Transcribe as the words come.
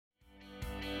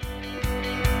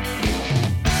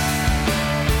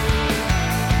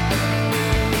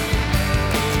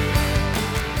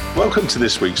Welcome to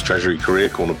this week's Treasury Career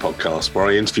Corner podcast, where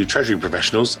I interview Treasury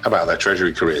professionals about their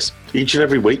Treasury careers. Each and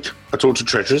every week, I talk to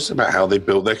Treasurers about how they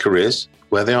built their careers,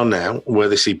 where they are now, and where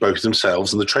they see both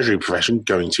themselves and the Treasury profession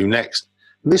going to next.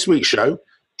 In this week's show,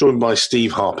 joined by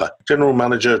Steve Harper, General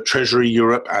Manager, Treasury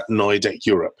Europe at Nidec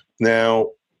Europe. Now,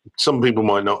 some people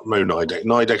might not know Nidec.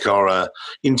 Nidec are an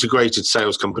integrated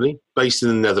sales company based in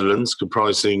the Netherlands,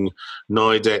 comprising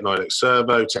Nidec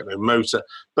Servo, Techno Motor,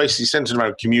 basically centered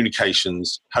around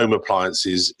communications, home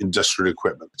appliances, industrial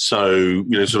equipment. So,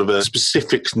 sort of a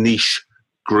specific niche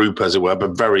group, as it were,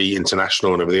 but very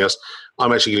international and everything else.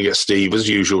 I'm actually going to get Steve, as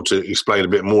usual, to explain a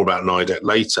bit more about Nidec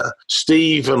later.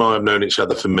 Steve and I have known each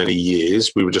other for many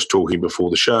years. We were just talking before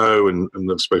the show, and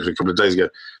I've spoken a couple of days ago.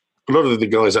 A lot of the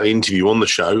guys I interview on the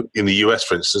show, in the US,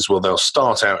 for instance, they'll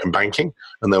start out in banking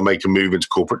and they'll make a move into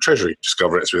corporate treasury,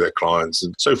 discover it through their clients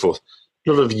and so forth.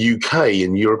 A lot of UK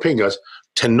and European guys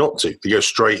tend not to. They go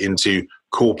straight into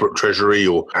corporate treasury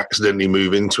or accidentally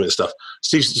move into it and stuff.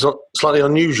 Steve's slightly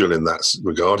unusual in that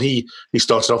regard. He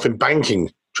started off in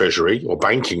banking treasury, or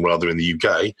banking rather, in the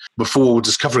UK, before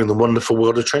discovering the wonderful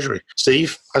world of treasury.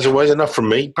 Steve, as always, enough from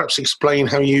me. Perhaps explain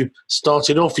how you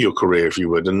started off your career, if you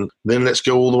would, and then let's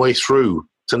go all the way through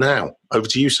to now. Over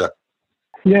to you, sir.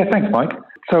 Yeah, thanks, Mike.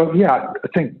 So, I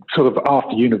think sort of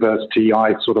after university,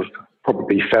 I sort of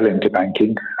probably fell into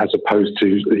banking as opposed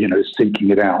to, seeking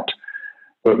it out,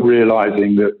 but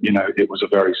realizing that, it was a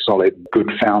very solid,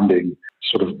 good founding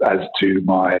sort of as to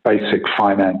my basic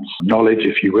finance knowledge,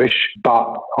 if you wish.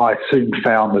 But I soon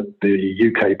found that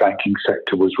the UK banking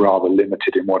sector was rather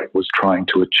limited in what it was trying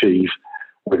to achieve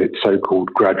with its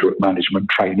so-called graduate management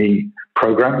trainee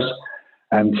programs.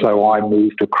 And so I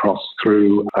moved across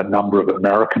through a number of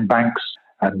American banks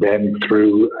and then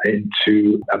through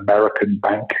into American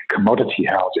bank commodity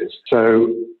houses.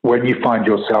 So when you find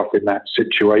yourself in that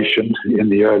situation in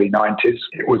the early 90s,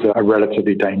 it was a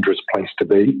relatively dangerous place to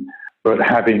be. But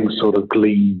having sort of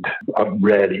gleaned a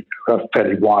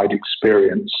fairly wide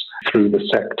experience through the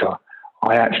sector,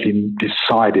 I actually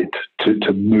decided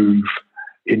to move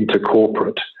into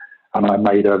corporate. And I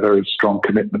made a very strong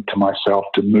commitment to myself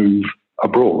to move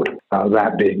abroad.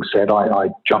 That being said, I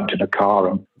jumped in a car,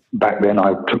 and back then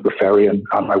I took the ferry and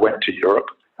I went to Europe,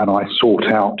 and I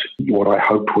sought out what I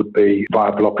hoped would be a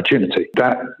viable opportunity.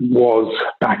 That was,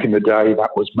 back in the day,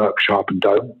 that was Merck Sharp and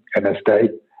Dohme, MSD.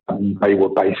 They were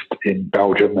based in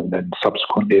Belgium and then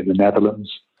subsequently in the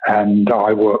Netherlands. And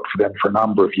I worked for them for a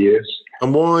number of years.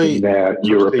 And why,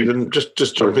 European, just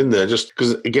jump in there, just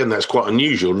because, again, that's quite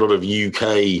unusual. A lot of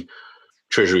UK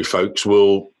Treasury folks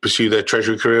will pursue their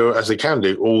Treasury career as they can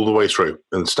do all the way through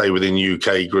and stay within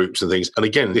UK groups and things. And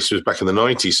again, this was back in the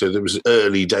 90s, so there was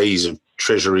early days of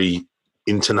Treasury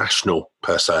International,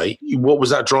 per se. What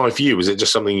was that drive for you? Was it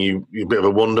just something a bit of a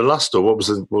wanderlust, or what was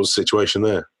the situation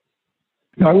there?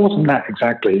 No, it wasn't that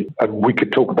exactly. We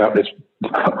could talk about this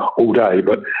all day,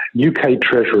 but UK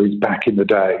treasuries back in the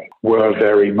day were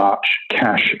very much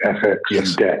cash, FX,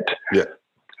 and debt. Yeah.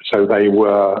 So they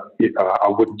were, I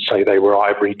wouldn't say they were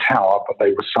ivory tower, but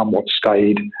they were somewhat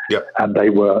staid, and they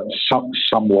were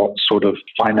somewhat sort of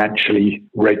financially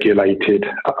regulated,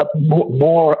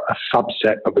 more a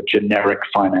subset of a generic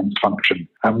finance function.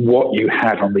 And what you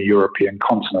had on the European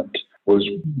continent was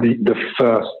the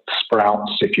first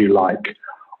sprouts, if you like,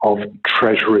 of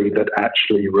treasury that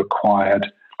actually required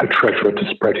a treasurer to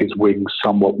spread his wings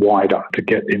somewhat wider, to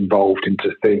get involved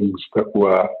into things that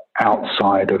were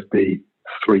outside of the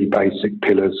three basic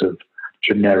pillars of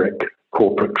generic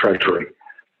corporate treasury.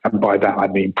 And by that, I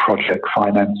mean project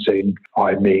financing,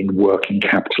 I mean working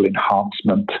capital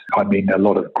enhancement, I mean a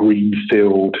lot of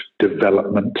greenfield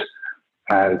development,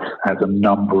 as a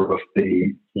number of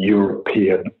the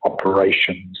European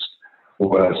operations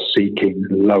were seeking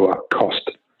lower cost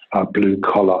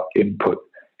blue-collar input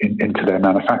into their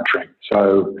manufacturing.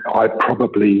 So I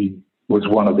probably was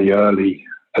one of the early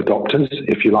adopters,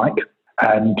 if you like.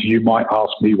 And you might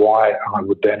ask me why I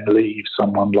would then leave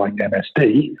someone like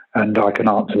MSD, and I can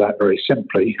answer that very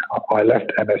simply. I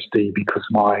left MSD because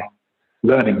my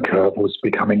learning curve was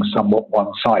becoming somewhat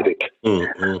one-sided.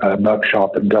 Merck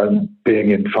Sharp and Dohme,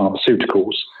 being in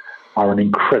pharmaceuticals, are an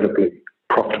incredibly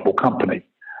profitable company.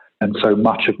 And so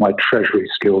much of my treasury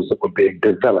skills that were being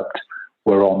developed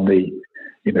were on the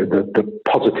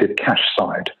positive cash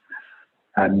side.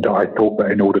 And I thought that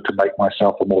in order to make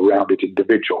myself a more rounded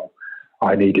individual,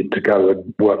 I needed to go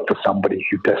and work for somebody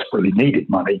who desperately needed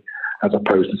money as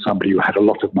opposed to somebody who had a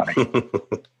lot of money.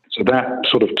 So that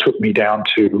sort of took me down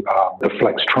to the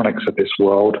Flextronics of this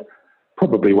world,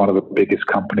 probably one of the biggest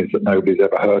companies that nobody's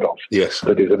ever heard of. Yes.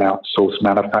 That is an outsourced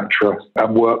manufacturer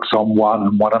and works on 1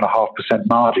 and 1.5%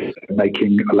 margin,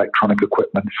 making electronic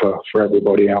equipment for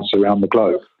everybody else around the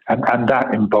globe. And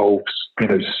that involves,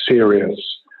 serious,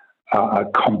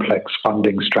 complex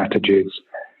funding strategies.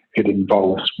 It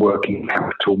involves working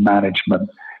capital management.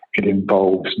 It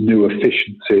involves new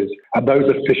efficiencies. And those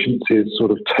efficiencies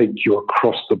sort of take you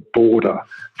across the border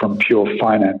from pure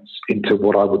finance into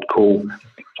what I would call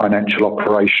financial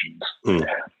operations. Mm.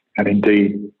 And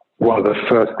indeed, one of the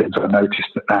first things I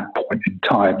noticed at that point in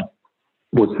time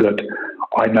was that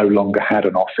I no longer had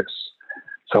an office.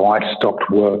 So I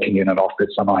stopped working in an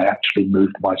office and I actually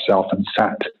moved myself and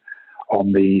sat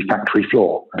on the factory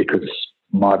floor, because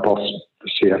my boss,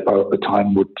 the CFO at the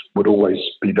time, would always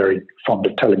be very fond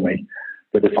of telling me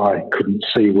that if I couldn't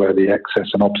see where the excess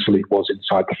and obsolete was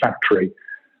inside the factory,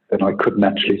 then I couldn't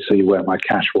actually see where my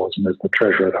cash was. And as the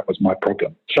treasurer, that was my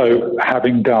problem. So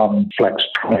having done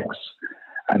Flextronics,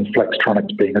 and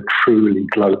Flextronics being a truly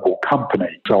global company,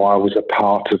 so I was a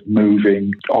part of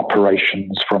moving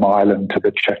operations from Ireland to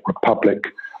the Czech Republic,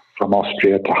 from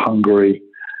Austria to Hungary,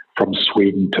 from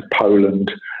Sweden to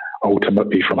Poland,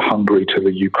 ultimately from Hungary to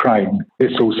the Ukraine.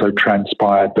 This also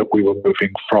transpired that we were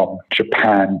moving from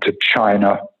Japan to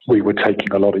China. We were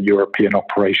taking a lot of European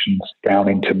operations down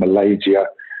into Malaysia.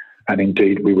 And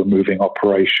indeed, we were moving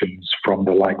operations from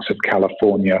the likes of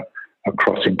California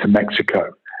across into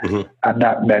Mexico. Mm-hmm. And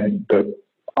that meant that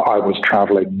I was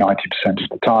traveling 90% of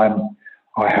the time.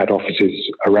 I had offices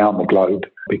around the globe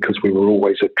because we were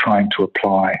always trying to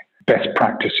apply best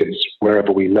practices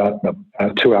wherever we learned them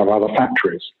to our other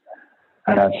factories.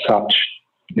 And as such,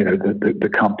 the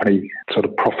company sort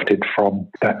of profited from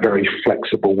that very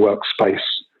flexible workspace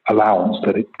allowance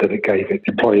that it gave its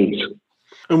employees.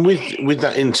 And with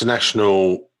that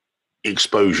international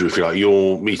exposure, if you like,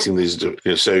 you're meeting these,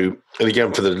 so, and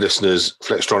again, for the listeners,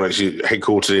 Flextronics, you're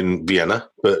headquartered in Vienna,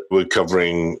 but we're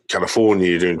covering California,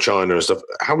 you're doing China and stuff.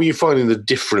 How are you finding the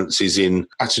differences in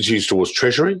attitudes towards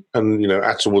treasury and,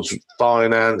 towards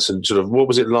finance, and sort of what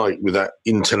was it like with that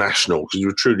international? Because you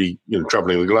were truly,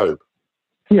 traveling the globe.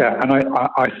 Yeah, and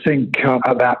I think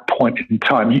at that point in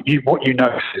time, what you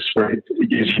notice is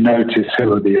you notice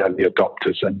who are the early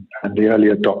adopters, and the early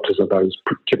adopters are those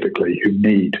typically who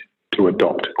need to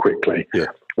adopt quickly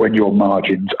when your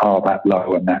margins are that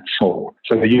low and that small.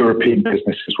 So the European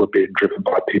businesses were being driven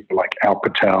by people like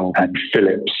Alcatel and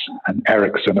Philips and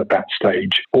Ericsson at that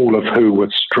stage, all of who were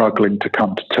struggling to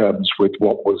come to terms with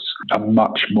what was a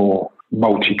much more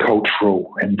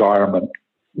multicultural environment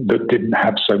that didn't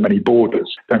have so many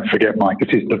borders. Don't forget, Mike,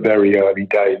 this is the very early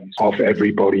days of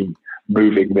everybody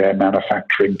moving their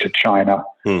manufacturing to China,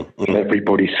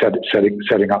 everybody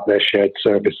setting up their shared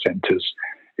service centers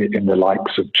in the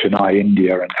likes of Chennai,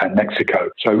 India, and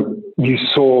Mexico. So you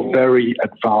saw very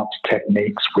advanced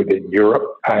techniques within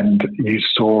Europe, and you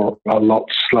saw a lot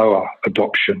slower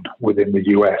adoption within the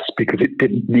US because it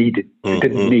didn't need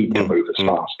to move as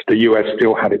fast. The US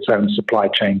still had its own supply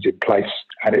chains in place,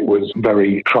 and it was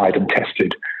very tried and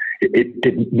tested. It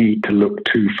didn't need to look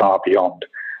too far beyond.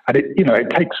 And it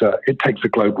takes a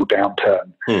global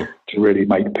downturn to really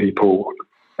make people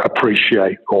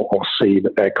appreciate or see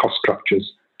that their cost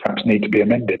structures perhaps need to be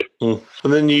amended. And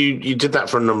then you did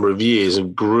that for a number of years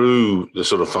and grew the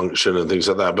sort of function and things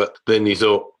like that. But then you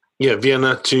thought,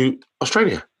 Vienna to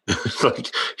Australia.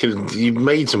 You've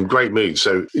made some great moves.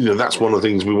 So, that's one of the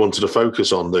things we wanted to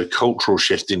focus on, the cultural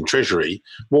shift in treasury.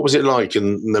 What was it like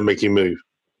in then making a move?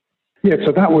 Yeah,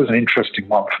 so that was an interesting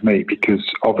one for me because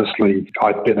obviously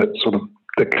I'd been at sort of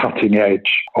the cutting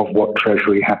edge of what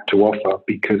Treasury had to offer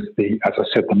because, as I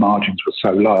said, the margins were so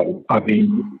low. I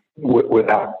mean,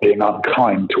 without being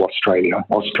unkind to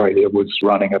Australia was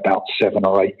running about 7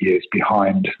 or 8 years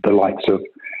behind the likes of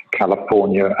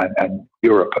California and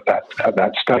Europe at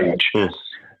that stage. Yes.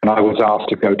 And I was asked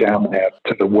to go down there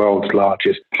to the world's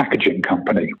largest packaging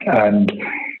company. And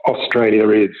Australia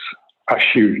is a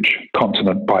huge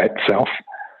continent by itself,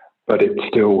 but it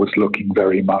still was looking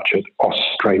very much at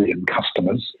Australian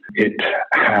customers. It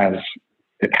had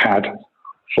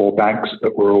 4 banks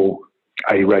that were all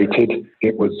A-rated.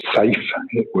 It was safe,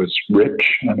 it was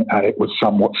rich, and it was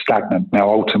somewhat stagnant. Now,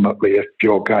 ultimately, if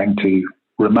you're going to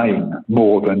remain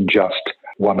more than just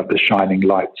one of the shining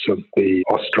lights of the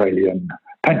Australian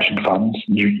pension funds,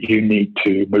 you need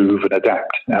to move and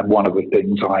adapt. And one of the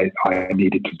things I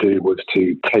needed to do was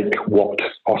to take what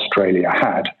Australia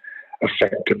had,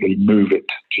 effectively move it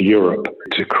to Europe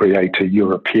to create a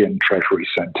European Treasury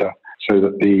Centre so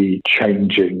that the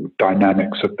changing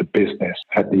dynamics of the business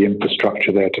had the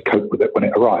infrastructure there to cope with it when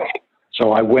it arrived.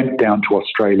 So I went down to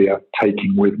Australia,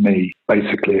 taking with me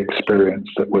basically experience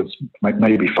that was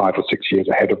maybe 5 or 6 years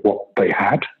ahead of what they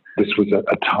had. This was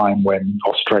a time when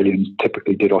Australians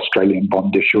typically did Australian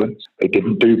bond issuance. They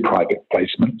didn't do private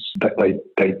placements.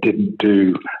 They didn't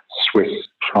do Swiss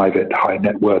private high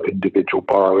net worth individual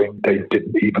borrowing. They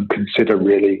didn't even consider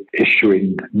really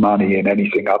issuing money in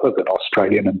anything other than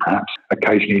Australian, and perhaps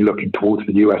occasionally looking towards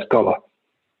the US dollar.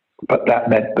 But that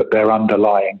meant that their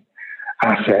underlying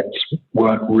assets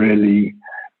weren't really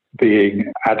being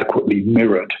adequately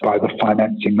mirrored by the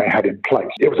financing they had in place.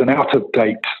 It was an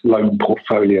out-of-date loan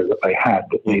portfolio that they had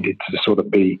that needed to sort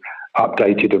of be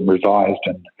updated and revised,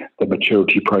 and the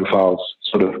maturity profiles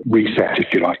sort of reset,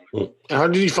 if you like. How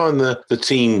did you find the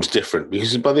teams different?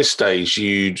 Because by this stage,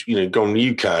 you'd gone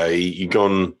UK, you'd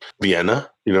gone Vienna,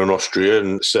 in Austria,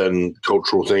 and certain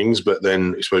cultural things, but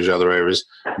then exposure to other areas.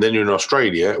 Then you're in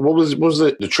Australia. What was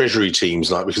the treasury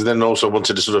teams like? Because then also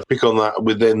wanted to sort of pick on that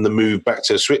with then the move back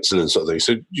to Switzerland sort of thing.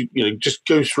 So, just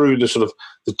go through the sort of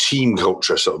the team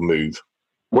culture sort of move.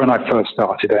 When I first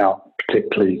started out,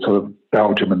 particularly sort of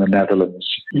Belgium and the Netherlands,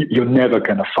 you're never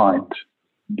going to find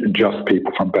just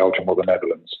people from Belgium or the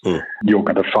Netherlands. You're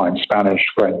going to find Spanish,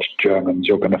 French, Germans.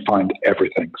 You're going to find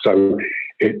everything. So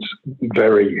it's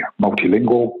very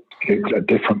multilingual. It's a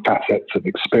different facets of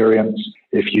experience.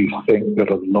 If you think that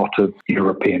a lot of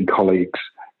European colleagues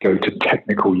go to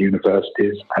technical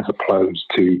universities as opposed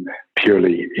to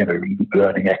purely,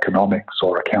 learning economics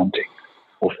or accounting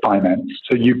or finance,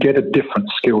 so you get a different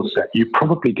skill set. You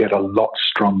probably get a lot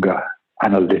stronger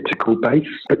analytical base,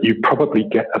 but you probably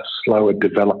get a slower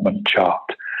development chart.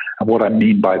 And what I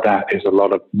mean by that is a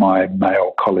lot of my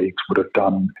male colleagues would have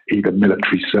done either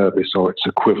military service or its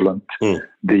equivalent.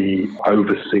 The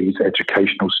overseas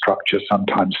educational structure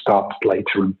sometimes starts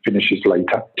later and finishes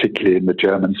later, particularly in the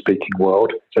German-speaking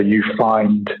world. So you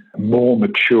find more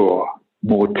mature,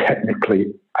 more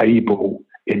technically able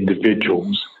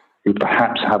individuals who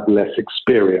perhaps have less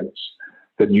experience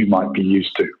than you might be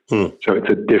used to. So it's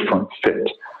a different fit.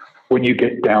 When you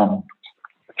get down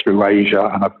through Asia,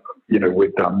 and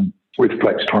with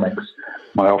Flextronics,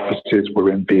 my offices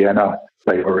were in Vienna,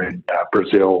 they were in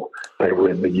Brazil, they were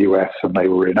in the US, and they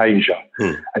were in Asia.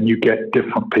 And you get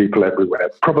different people everywhere.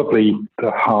 Probably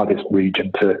the hardest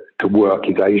region to work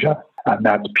is Asia, and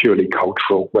that's purely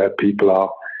cultural, where people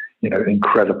are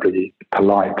incredibly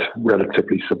polite,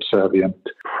 relatively subservient,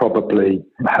 probably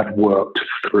have worked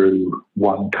through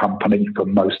one company for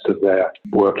most of their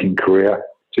working career.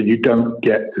 So you don't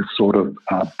get the sort of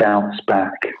bounce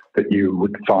back that you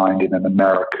would find in an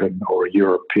American or a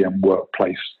European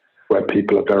workplace, where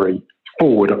people are very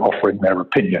forward at offering their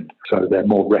opinion. So they're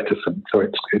more reticent. So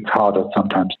it's harder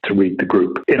sometimes to read the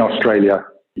group. In Australia,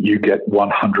 you get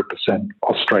 100%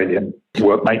 Australian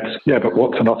workmates. Yeah, but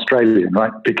what's an Australian,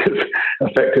 right? Because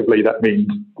effectively that means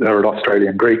they're an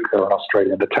Australian Greek, they're an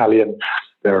Australian Italian,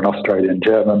 they're an Australian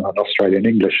German, an Australian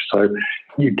English. So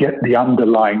you get the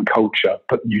underlying culture,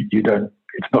 but you don't,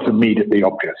 it's not immediately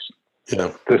obvious.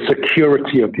 Yeah. The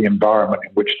security of the environment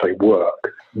in which they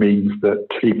work means that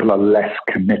people are less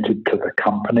committed to the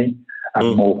company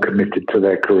and more committed to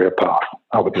their career path.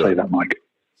 I would say that, Mike.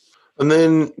 And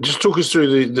then just talk us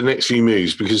through the next few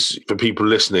moves, because for people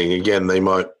listening, again, they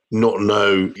might not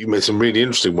know, you made some really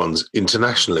interesting ones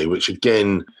internationally, which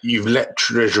again, you've let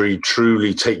Treasury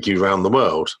truly take you around the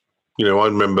world. I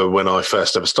remember when I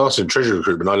first ever started in treasury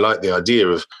recruitment, I liked the idea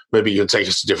of maybe you could take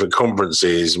us to different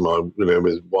conferences,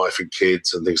 with wife and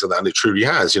kids and things like that. And it truly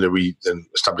has. We then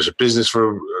established a business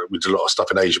we did a lot of stuff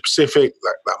in Asia Pacific.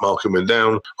 That market went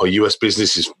down. Our US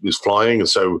business is flying. And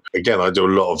so, again, I do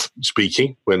a lot of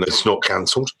speaking when it's not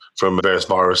cancelled from various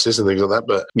viruses and things like that.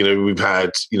 But, we've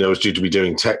had, I was due to be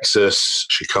doing Texas,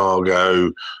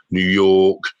 Chicago, New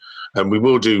York. And we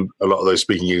will do a lot of those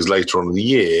speaking gigs later on in the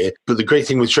year. But the great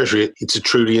thing with Treasury, it's a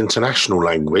truly international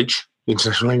language.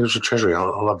 International language of Treasury. I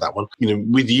love that one.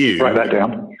 With you. Write that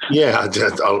down. Yeah,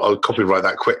 I'll copyright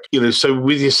that quick. So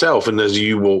with yourself, and as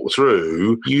you walk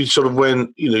through, you sort of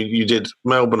went, you did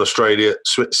Melbourne, Australia,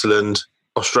 Switzerland,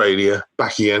 Australia,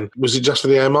 back again. Was it just for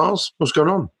the air miles? What's going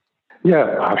on?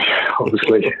 Yeah,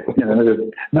 obviously,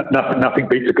 nothing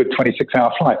beats a good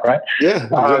 26-hour flight, right? Yeah,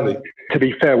 exactly. To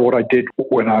be fair, what I did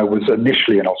when I was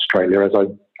initially in Australia, as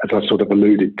I sort of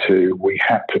alluded to, we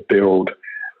had to build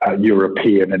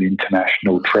European and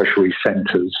international treasury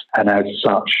centres, and as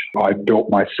such, I built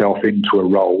myself into a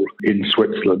role in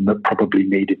Switzerland that probably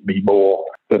needed me more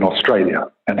than Australia,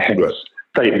 and hence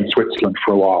stayed in Switzerland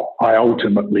for a while. I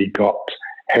ultimately got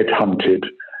headhunted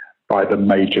by the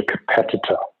major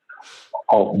competitor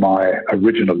of my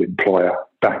original employer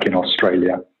back in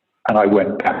Australia, and I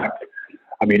went back.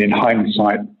 I mean, in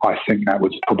hindsight, I think that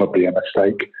was probably a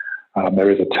mistake.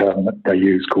 There is a term that they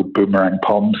use called boomerang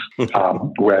poms,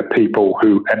 where people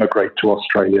who emigrate to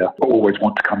Australia always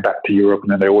want to come back to Europe,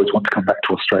 and then they always want to come back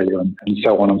to Australia, and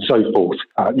so on and so forth.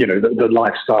 The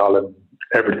lifestyle and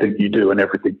everything you do and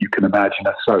everything you can imagine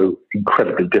are so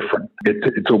incredibly different.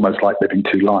 It's almost like living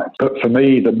two lives. But for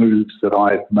me, the moves that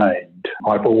I've made,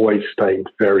 I've always stayed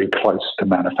very close to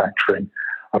manufacturing.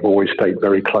 I've always stayed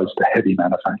very close to heavy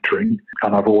manufacturing,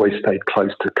 and I've always stayed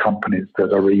close to companies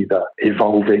that are either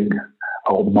evolving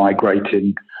or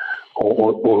migrating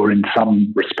or in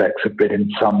some respects have been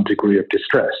in some degree of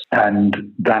distress.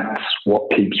 And that's what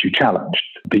keeps you challenged,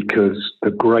 because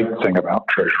the great thing about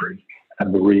Treasury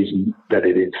and the reason that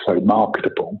it is so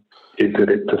marketable is that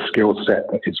it's a skill set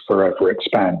that is forever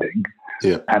expanding.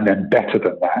 Yeah. And then better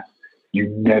than that, you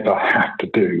never have to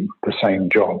do the same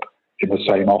job in the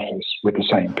same office with the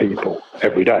same people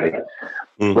every day,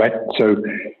 right? So,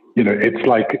 it's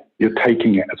like you're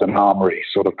taking it as an armory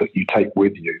sort of that you take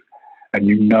with you, and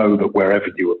you know that wherever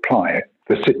you apply it,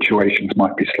 the situations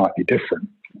might be slightly different.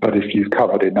 But if you've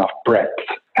covered enough breadth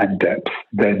and depth,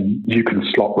 then you can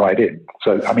slot right in.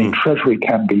 So, I mean, Treasury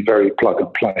can be very plug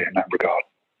and play in that regard.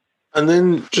 And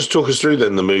then just talk us through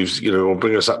then the moves, or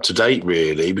bring us up to date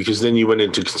really, because then you went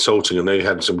into consulting and you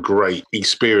had some great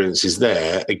experiences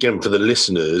there. Again, for the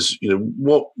listeners,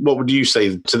 what would you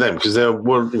say to them? Because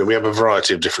we have a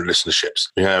variety of different listenerships.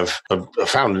 We have, I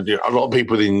found a lot of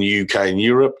people in the UK and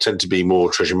Europe tend to be more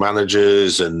treasury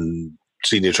managers and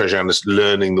senior treasury analysts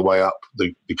learning the way up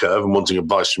the curve and wanting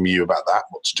advice from you about that,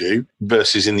 what to do,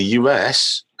 versus in the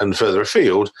US and further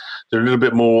afield, they're a little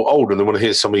bit more older and they want to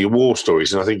hear some of your war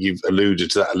stories. And I think you've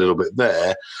alluded to that a little bit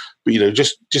there. But,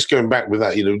 just going back with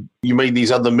that, you made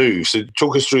these other moves. So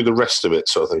talk us through the rest of it,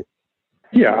 sort of thing.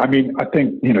 Yeah, I mean, I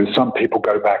think, some people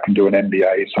go back and do an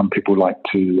MBA. Some people like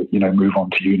to, move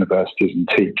on to universities and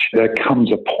teach. There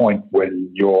comes a point when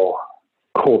your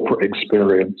corporate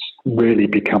experience really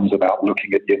becomes about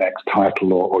looking at your next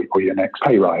title or your next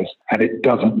pay rise, and it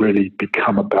doesn't really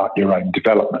become about your own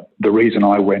development. The reason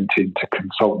I went into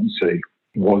consultancy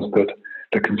was that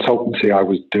the consultancy I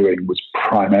was doing was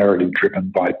primarily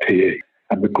driven by PE.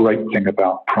 And the great thing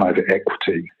about private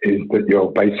equity is that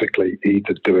you're basically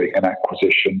either doing an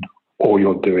acquisition or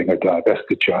you're doing a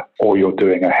divestiture, or you're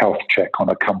doing a health check on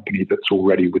a company that's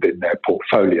already within their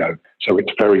portfolio. So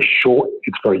it's very short,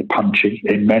 it's very punchy.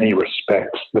 In many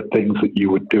respects, the things that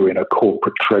you would do in a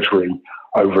corporate treasury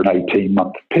over an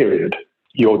 18-month period,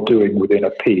 you're doing within a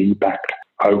PE-backed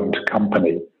owned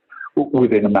company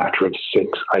within a matter of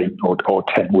 6, 8, or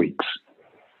 10 weeks.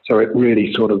 So it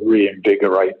really sort of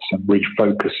reinvigorates and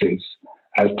refocuses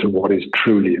as to what is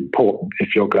truly important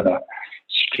if you're going to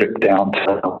strip down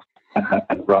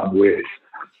and run with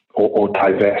or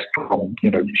divest from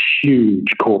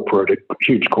huge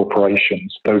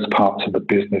corporations, those parts of the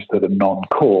business that are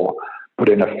non-core, but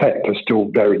in effect are still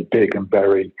very big and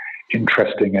very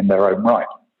interesting in their own right.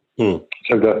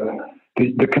 So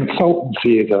the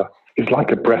consultancy is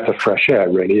like a breath of fresh air,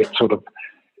 really. It sort of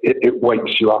it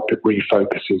wakes you up, it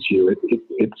refocuses you,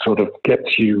 it sort of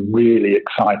gets you really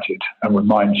excited and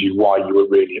reminds you why you were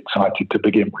really excited to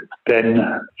begin with.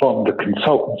 Then from the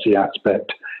consultancy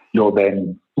aspect, you're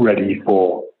then ready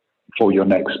for your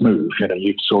next move.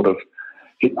 You've sort of,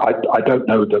 I don't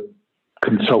know that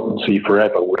consultancy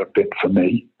forever would have been for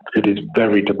me. It is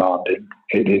very demanding.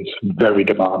 It is very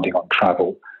demanding on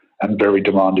travel and very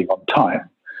demanding on time.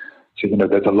 So,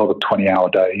 there's a lot of 20-hour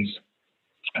days.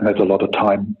 And there's a lot of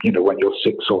time, when you're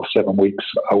 6 or 7 weeks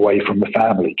away from the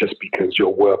family, just because you're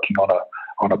working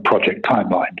on a project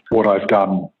timeline. What I've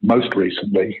done most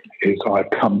recently is I've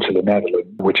come to the Netherlands,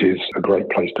 which is a great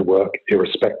place to work,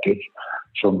 irrespective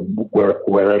from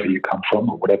wherever you come from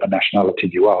or whatever nationality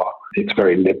you are. It's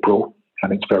very liberal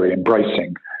and it's very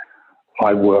embracing.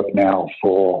 I work now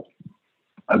for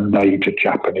a major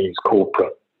Japanese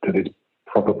corporate that is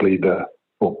probably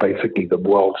basically the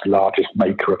world's largest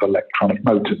maker of electronic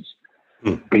motors,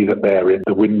 be that they're in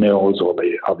the windmills or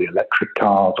the electric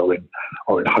cars or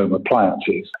in home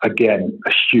appliances. Again,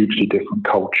 a hugely different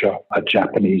culture, a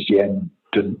Japanese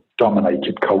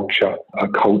yen-dominated culture, a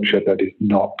culture that is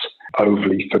not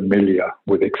overly familiar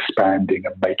with expanding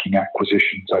and making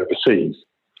acquisitions overseas.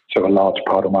 So a large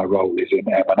part of my role is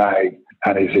in M&A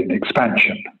and is in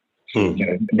expansion.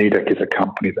 Nidec is a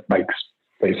company that makes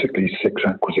basically 6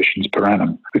 acquisitions per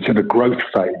annum. It's in a growth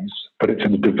phase, but it's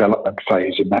in a development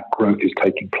phase, and that growth is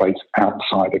taking place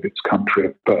outside of its country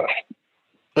of birth.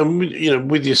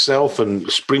 And with yourself and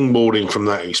springboarding from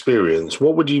that experience,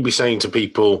 what would you be saying to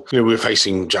people? We're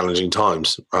facing challenging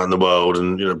times in the world,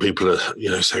 and people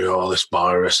are saying, "Oh, this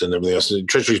virus and everything else." And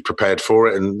Treasury's prepared for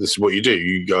it, and this is what you do.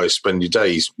 You guys spend your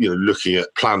days, looking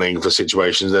at planning for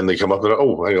situations. Then they come up and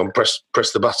oh, hang on,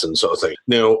 press the button, sort of thing.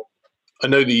 Now, I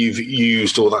know that you've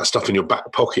used all that stuff in your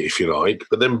back pocket, if you like,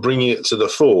 but then bringing it to the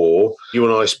fore, you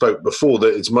and I spoke before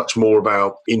that it's much more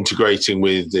about integrating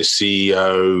with the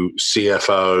CEO,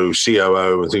 CFO,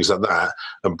 COO, and things like that,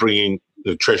 and bringing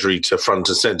the Treasury to front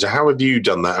and centre. How have you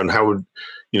done that, and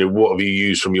what have you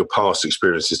used from your past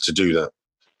experiences to do that?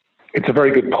 It's a very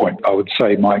good point. I would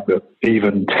say, Mike, that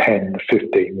even 10,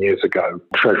 15 years ago,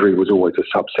 Treasury was always a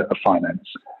subset of finance.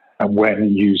 And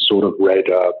when you sort of read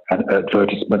an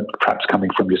advertisement, perhaps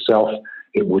coming from yourself,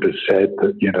 it would have said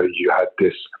that, you had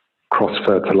this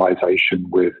cross-fertilization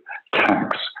with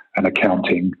tax and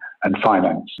accounting and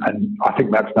finance. And I think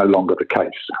that's no longer the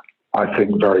case. I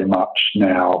think very much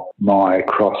now my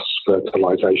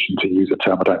cross-fertilization, to use a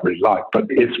term I don't really like, but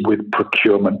it's with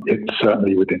procurement. It's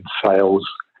certainly within sales.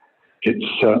 It's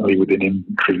certainly within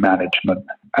inventory management.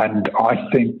 And I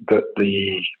think that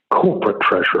the corporate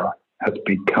treasurer has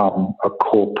become a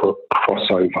corporate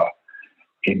crossover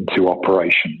into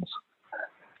operations.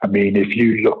 I mean, if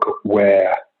you look at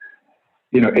where,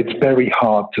 it's very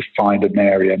hard to find an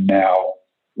area now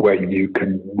where you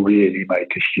can really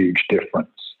make a huge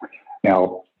difference.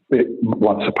 Now,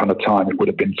 once upon a time, it would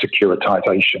have been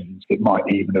securitizations. It might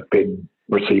even have been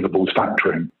receivables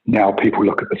factoring. Now people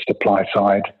look at the supply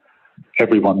side.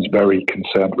 Everyone's very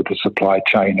concerned with the supply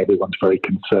chain. Everyone's very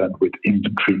concerned with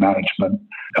inventory management.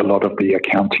 A lot of the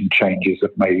accounting changes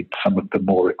have made some of the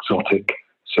more exotic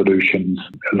solutions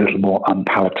a little more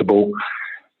unpalatable.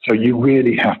 So you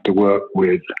really have to work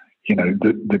with,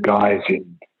 the guys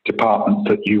in departments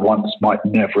that you once might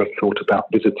never have thought about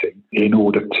visiting in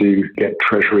order to get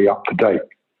Treasury up to date.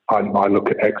 I look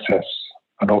at excess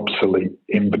and obsolete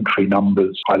inventory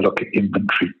numbers. I look at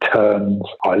inventory turns.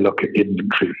 I look at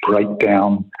inventory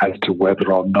breakdown as to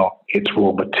whether or not it's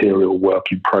raw material,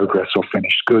 work in progress, or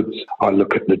finished goods. I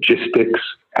look at logistics.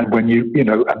 And when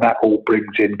and that all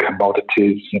brings in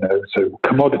commodities, so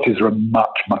commodities are a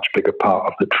much, much bigger part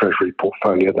of the Treasury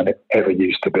portfolio than it ever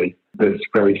used to be. There's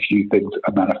very few things that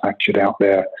are manufactured out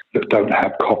there that don't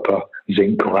have copper,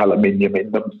 zinc, or aluminium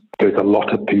in them. There's a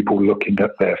lot of people looking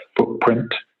at their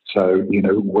footprint. So,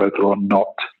 whether or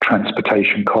not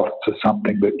transportation costs are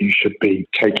something that you should be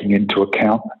taking into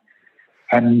account.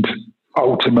 And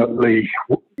ultimately,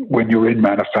 when you're in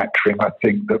manufacturing, I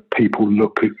think that people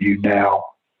look at you now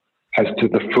as to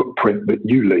the footprint that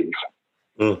you leave.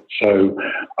 Mm. So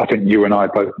I think you and I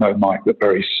both know, Mike, that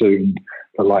very soon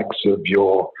the likes of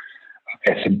your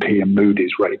S&P and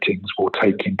Moody's ratings will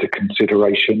take into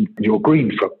consideration your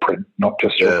green footprint, not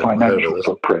just your financial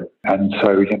footprint. And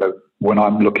so, when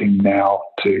I'm looking now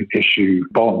to issue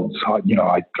bonds,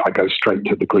 I go straight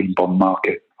to the green bond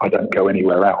market. I don't go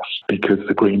anywhere else because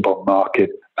the green bond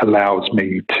market allows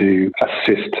me to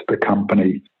assist the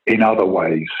company in other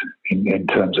ways in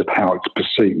terms of how it's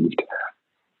perceived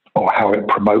or how it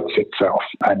promotes itself.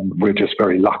 And we're just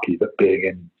very lucky that being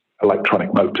in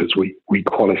electronic motors, we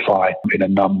qualify in a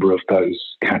number of those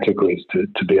categories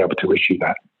to be able to issue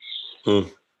that.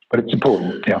 Mm. But it's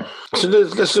important, yeah. So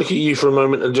let's look at you for a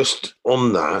moment, and just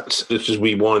on that, just as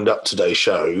we wind up today's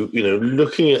show,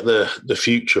 looking at the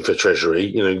future for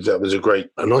Treasury, that was a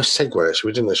nice segue, actually.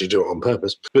 We didn't actually do it on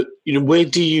purpose. But, where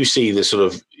do you see the sort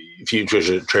of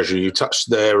future Treasury? You touched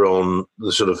there on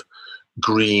the sort of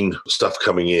green stuff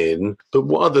coming in, but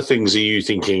what other things are you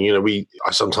thinking?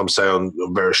 I sometimes say on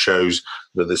various shows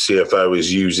that the CFO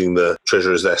is using the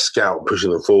treasurer as their scout,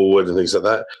 pushing them forward and things like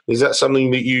that. Is that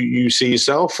something that you see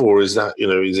yourself, or is that,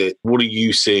 what are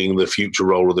you seeing the future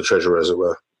role of the treasurer, as it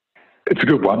were? It's a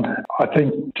good one. I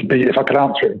think if I could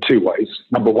answer it in two ways.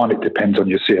 Number one, it depends on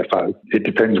your CFO. It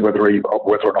depends whether or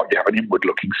not you have an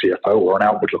inward-looking CFO or an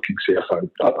outward-looking CFO.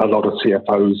 A lot of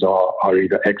CFOs are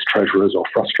either ex-treasurers or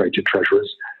frustrated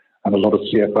treasurers, and a lot of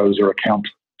CFOs are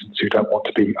accountants who don't want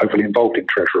to be overly involved in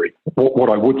Treasury.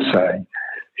 What I would say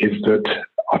is that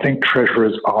I think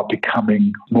treasurers are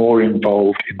becoming more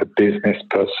involved in the business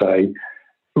per se.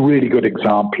 A really good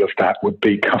example of that would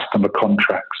be customer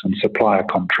contracts and supplier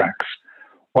contracts.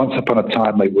 Once upon a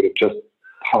time, they would have just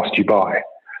passed you by.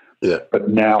 Yeah. But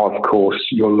now, of course,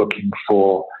 you're looking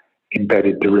for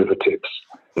embedded derivatives.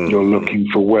 Mm-hmm. You're looking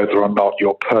for whether or not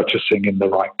you're purchasing in the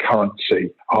right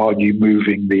currency. Are you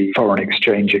moving the foreign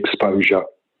exchange exposure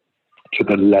to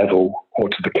the level or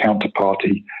to the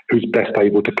counterparty who's best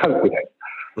able to cope with it?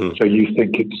 Mm. So you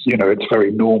think it's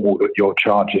very normal that you're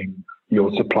charging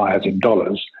your suppliers in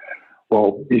dollars.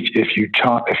 well, if you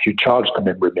charge them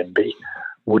in renminbi,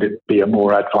 would it be a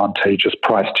more advantageous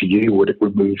price to you? Would it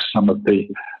remove some of the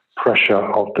pressure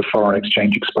of the foreign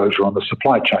exchange exposure on the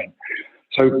supply chain?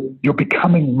 So you're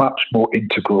becoming much more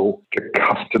integral. The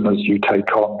customers you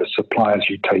take on, the suppliers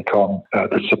you take on,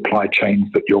 the supply chains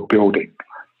that you're building.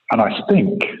 And I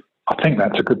think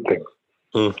that's a good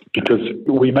thing, because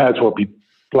we may as well be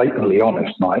blatantly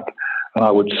honest, Mike. And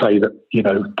I would say that,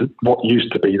 what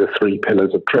used to be the three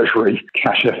pillars of treasury,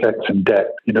 cash, FX, and debt,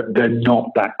 they're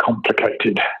not that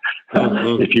complicated.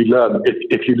 If you learn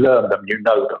them, you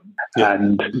know them. Yeah.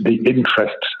 And the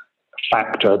interest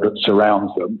factor that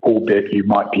surrounds them, albeit you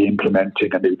might be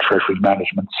implementing a new treasury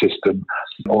management system,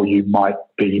 or you might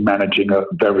be managing a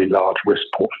very large risk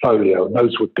portfolio, and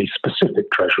those would be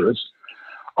specific treasurers.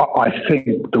 I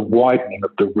think the widening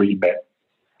of the remit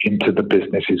into the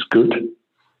business is good.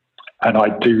 And I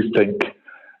do think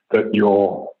that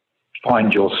you'll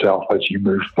find yourself, as you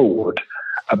move forward,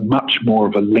 a much more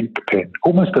of a link pin,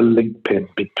 almost a link pin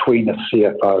between a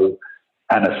CFO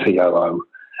and a COO.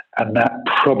 And that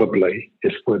probably,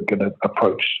 if we're going to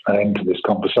approach an end to this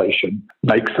conversation,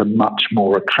 makes a much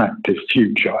more attractive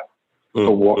future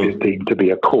for what is deemed to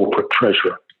be a corporate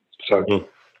treasurer. So,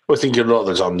 I think a lot of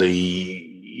the time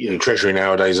the treasury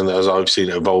nowadays, and as I've seen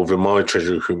it evolve in my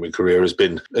treasury recruitment career, has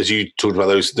been, as you talked about,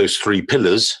 those three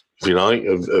pillars, if you like,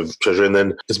 of treasury, and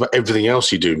then it's about everything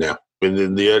else you do now.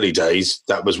 In the early days,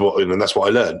 that was and that's what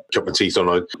I learned. Cut my teeth on.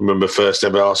 I remember first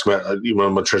ever asking about,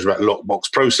 my treasure about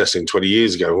lockbox processing 20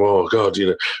 years ago. Oh God,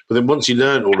 But then once you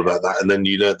learn all about that, and then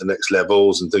you learn the next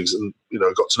levels and things, and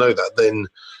got to know that, then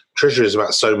treasury is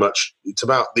about so much. It's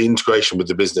about the integration with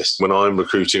the business. When I'm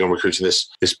recruiting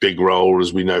this big role,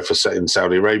 as we know, in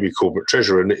Saudi Arabia, corporate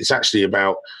treasurer, and it's actually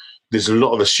about. There's a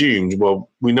lot of assumed,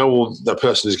 we know that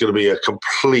person is going to be a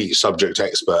complete subject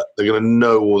expert. They're going to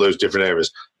know all those different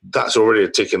areas. That's already a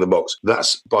tick in the box.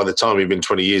 That's by the time you've been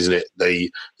 20 years in it,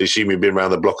 they assume you've been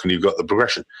around the block and you've got the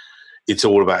progression. It's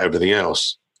all about everything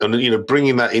else. And,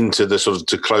 bringing that into the sort of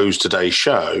to close today's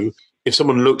show, if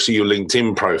someone looks at your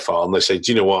LinkedIn profile and they say,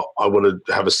 do you know what, I want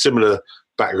to have a similar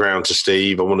background to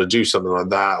Steve, I want to do something like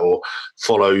that, or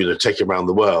follow, take it around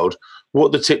the world, what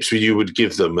are the tips you would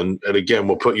give them? And again,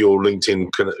 we'll put your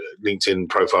LinkedIn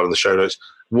profile in the show notes.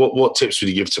 What tips would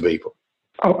you give to people?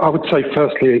 I would say,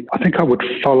 firstly, I think I would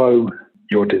follow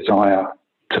your desire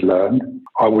to learn.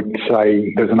 I would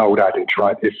say there's an old adage,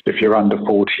 right? If you're under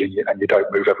 40 and you don't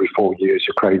move every 4 years,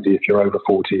 you're crazy. If you're over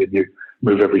 40 and you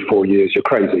move every 4 years, you're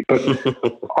crazy. But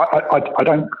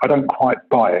I don't quite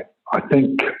buy it. I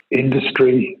think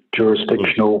industry,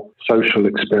 jurisdictional, social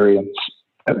experience.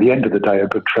 At the end of the day, a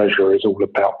good treasurer is all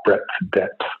about breadth and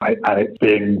depth, right? And it's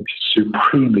being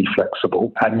supremely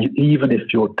flexible. And even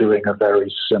if you're doing a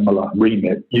very similar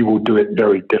remit, you will do it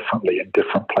very differently in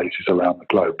different places around the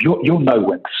globe. You'll know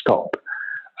when to stop.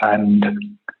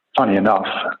 And funny enough,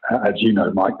 as you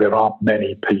know, Mike, there aren't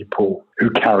many people who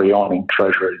carry on in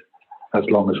treasury as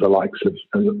long as the likes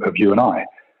of you and I.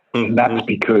 And that's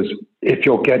because if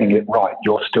you're getting it right,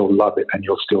 you'll still love it and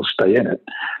you'll still stay in it.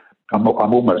 I'm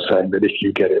almost saying that if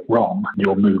you get it wrong,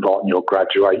 you'll move on, you'll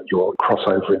graduate, you'll cross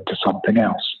over into something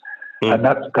else. And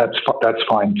that's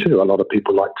fine too. A lot of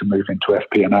people like to move into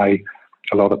FP&A.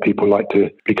 A lot of people like to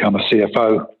become a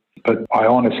CFO. But I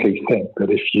honestly think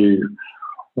that if you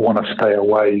want to stay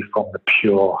away from the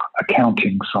pure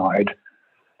accounting side,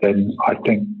 then I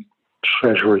think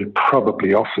Treasury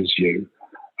probably offers you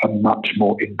a much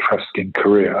more interesting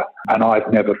career. And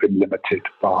I've never been limited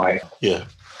by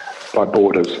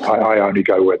borders. I only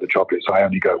go where the job is. I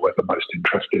only go where the most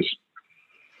interest is.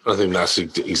 I think that's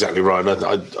exactly right. And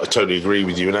I totally agree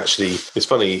with you. And actually, it's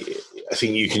funny. I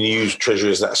think you can use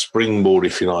treasury as that springboard,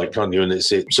 if you like, can't you? And it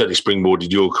certainly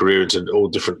springboarded your career into all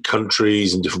different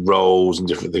countries and different roles and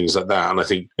different things like that. And I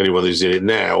think anyone who's in it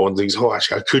now and thinks,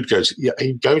 actually, I could go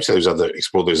to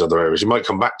explore those other areas. You might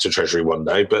come back to treasury one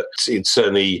day, but it's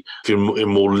certainly, if you're in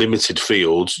more limited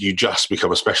fields, you just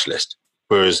become a specialist.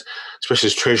 Whereas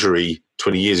specialist treasury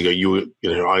 20 years ago,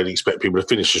 I'd expect people to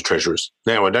finish as treasurers.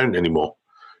 Now I don't anymore.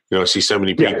 I see so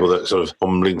many people that sort of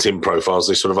on LinkedIn profiles,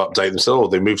 they sort of update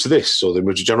themselves, they move to this, or they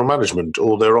move to general management,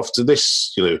 or they're off to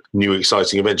this, new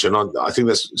exciting adventure. And I think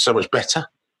that's so much better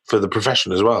for the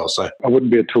profession as well. So I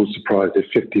wouldn't be at all surprised if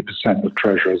 50% of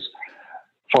treasurers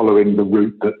following the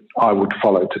route that I would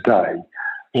follow today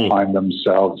find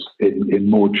themselves in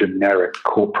more generic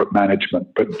corporate management,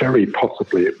 but very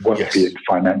possibly it won't be in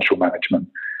financial management.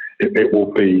 It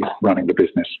will be running the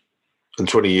business. And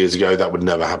 20 years ago, that would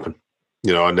never happen.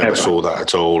 I never saw that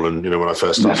at all. And, when I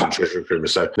first started treasury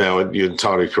recruitment. So now you're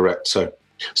entirely correct. So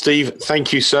Steve,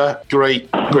 thank you, sir. Great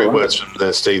words from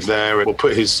there, Steve, there. We'll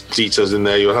put his details in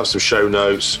there. You'll have some show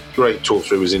notes. Great talk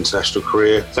through his international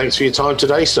career. Thanks for your time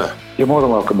today, sir. You're more than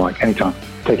welcome, Mike. Anytime.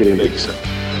 Take it easy. Thanks, sir.